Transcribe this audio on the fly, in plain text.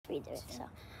do it. So,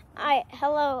 alright,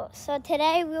 hello. So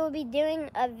today we will be doing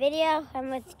a video. I'm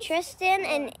with Tristan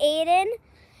and Aiden.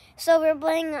 So we're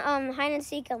playing hide and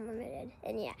seek unlimited,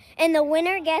 and yeah. And the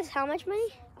winner gets how much money?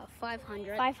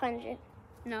 500. 500.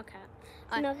 No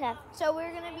cap. No cap. So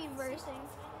we're gonna be versing.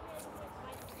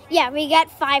 Yeah, we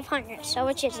got 500. So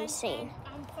which is insane.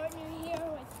 I'm partnering here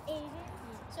with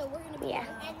Aiden. So we're gonna be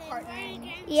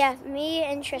partnering. Yeah, me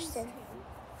and Tristan.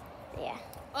 Yeah.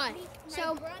 Alright.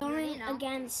 So Going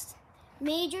against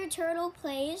Major Turtle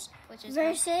Plays which is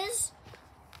versus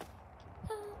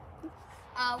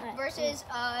versus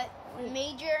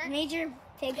Major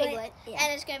Piglet.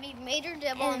 and it's gonna be Major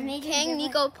Dibble And and Major King Dibble.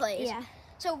 Nico Plays. Yeah.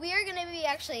 So we are gonna be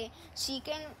actually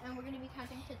seeking, and we're gonna be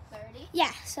counting to 30.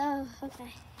 Yeah. So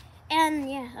okay. And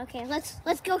yeah, okay. Let's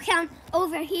go count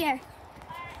over here.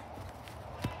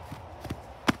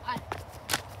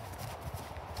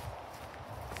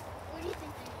 What do you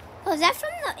think? Oh, is that from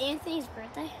Anthony's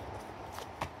birthday?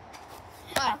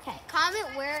 Okay.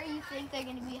 Comment where you think they're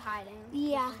gonna be hiding.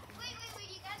 Yeah. Wait.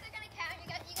 You guys are gonna count. You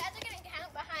guys are gonna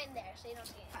count behind there, so you don't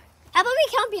see it. How about we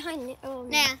count behind it? Oh,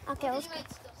 Nah. Okay, Well, let's you go.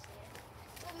 might still see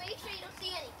it. Well, make sure you don't see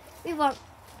anything. We won't.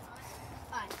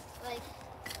 Alright, like,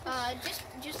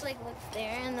 just like look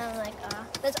there, and then like,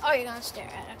 that's all you're gonna stare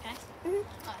at, okay?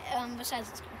 Besides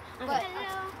this one. Okay.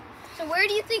 So where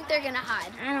do you think they're gonna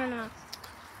hide? I don't know.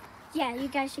 Yeah, you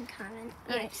guys should comment.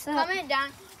 Alright, so Comment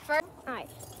down first. alright.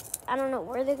 I don't know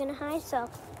where they're gonna hide, so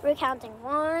we're counting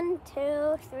 1,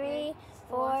 2, 3,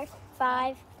 4,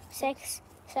 5, 6,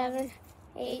 7,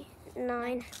 8,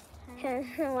 9, 10,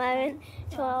 11,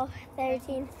 12,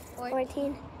 13,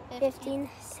 14, 15,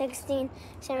 16,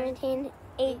 17,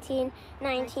 18,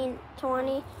 19,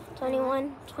 20,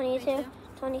 21, 22,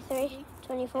 23,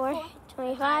 24,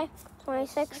 25,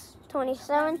 26,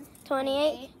 27,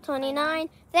 28, 29,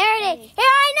 30. Here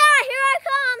I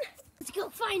come! Let's go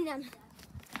find them.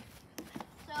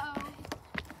 So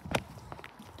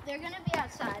they're gonna be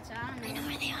outside, so I don't know. I know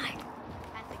where they are.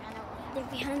 I think I know where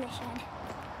They're behind the shed.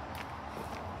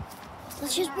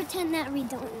 Let's just pretend that we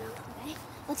don't know, okay?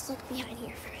 Let's look behind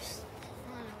here first. I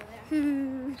don't know where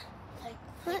they are. Like,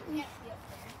 What? they can't be up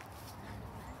there.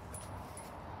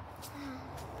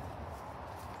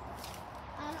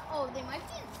 I don't know. Oh, they might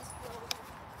be in this building.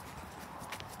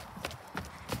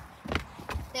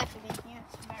 They have to be in here.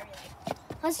 It's very like.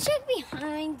 Let's check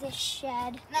behind the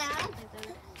shed. Nah, I don't think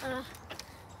they're kind of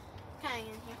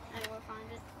in here. I will find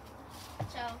it.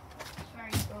 So it's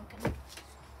very broken.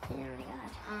 Oh my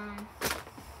god.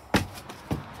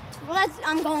 Well,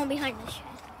 I'm going behind the shed.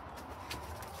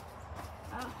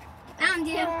 Oh. Found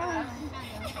you.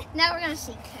 Now we're gonna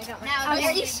seek. Now Oh,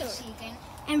 they're yeah. seeking.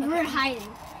 And we're hiding.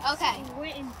 Okay. We're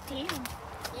in down.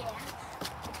 Yeah.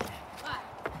 Alright.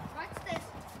 What's this?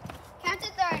 Count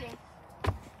to 30.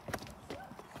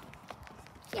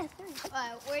 Yeah,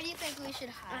 Where do you think we should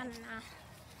I hide? don't know.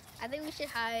 I think we should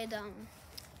hide. Should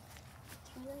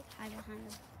we like hide behind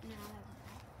the? No.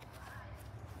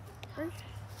 I don't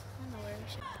know where we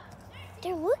should.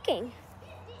 They're looking.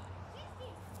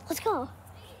 Let's go.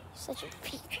 Such a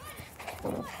peek.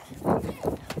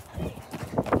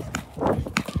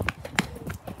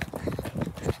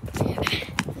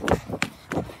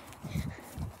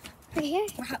 Right here.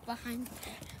 We're behind.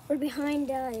 We're behind,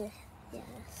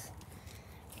 yes.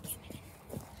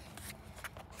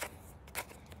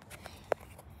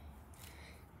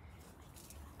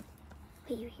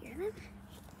 Wait, you hear them?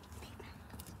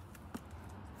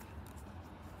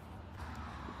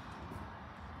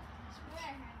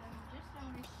 Just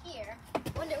over here.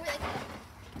 Wonder where they go.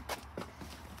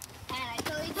 And I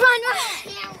totally Run!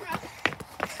 camera.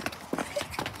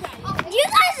 You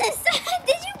guys are so...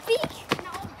 Did you peek?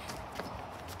 No.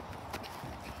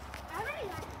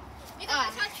 You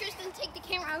guys saw Tristan take the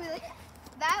camera. I'll be like,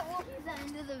 that will be the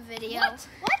end of the video.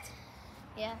 What?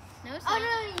 Yeah. No, it's not.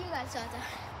 No, you guys saw that.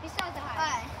 We saw the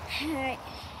high. Alright.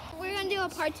 We're gonna do a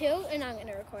part 2, and I'm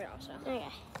gonna record also. Okay.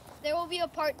 There will be a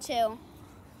part 2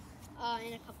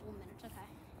 in a couple of minutes.